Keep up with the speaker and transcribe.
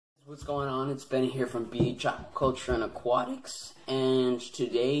What's going on? It's Ben here from Beach Aquaculture and Aquatics, and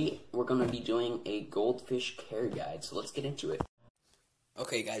today we're going to be doing a goldfish care guide, so let's get into it.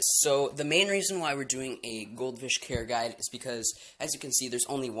 Okay guys, so the main reason why we're doing a goldfish care guide is because, as you can see, there's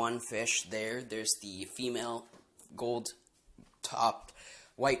only one fish there. There's the female gold top,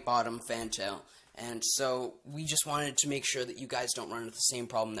 white bottom fantail, and so we just wanted to make sure that you guys don't run into the same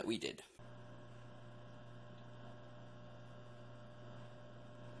problem that we did.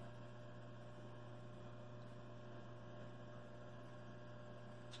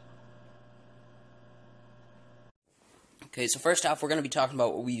 Okay, so first off, we're going to be talking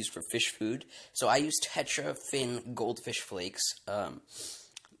about what we use for fish food. So I use Tetra Fin Goldfish Flakes.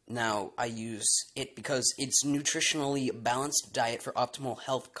 Now, I use it because it's nutritionally balanced diet for optimal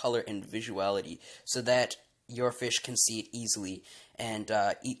health, color, and visuality, so that your fish can see it easily and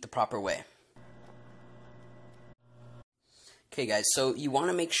eat the proper way. Okay guys, so you want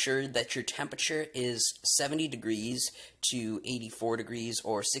to make sure that your temperature is 70 degrees to 84 degrees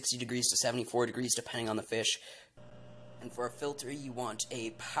or 60 degrees to 74 degrees depending on the fish. And for a filter, you want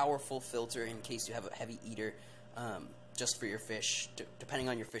a powerful filter in case you have a heavy eater, just for your fish, depending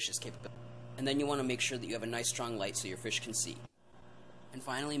on your fish's capability. And then you want to make sure that you have a nice strong light so your fish can see. And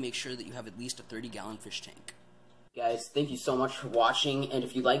finally, make sure that you have at least a 30-gallon fish tank. Guys, thank you so much for watching, and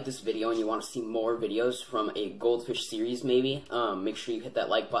if you like this video and you want to see more videos from a goldfish series maybe, make sure you hit that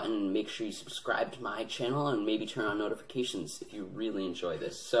like button, and make sure you subscribe to my channel, and maybe turn on notifications if you really enjoy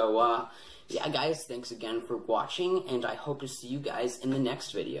this. So, yeah guys, thanks again for watching, and I hope to see you guys in the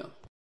next video.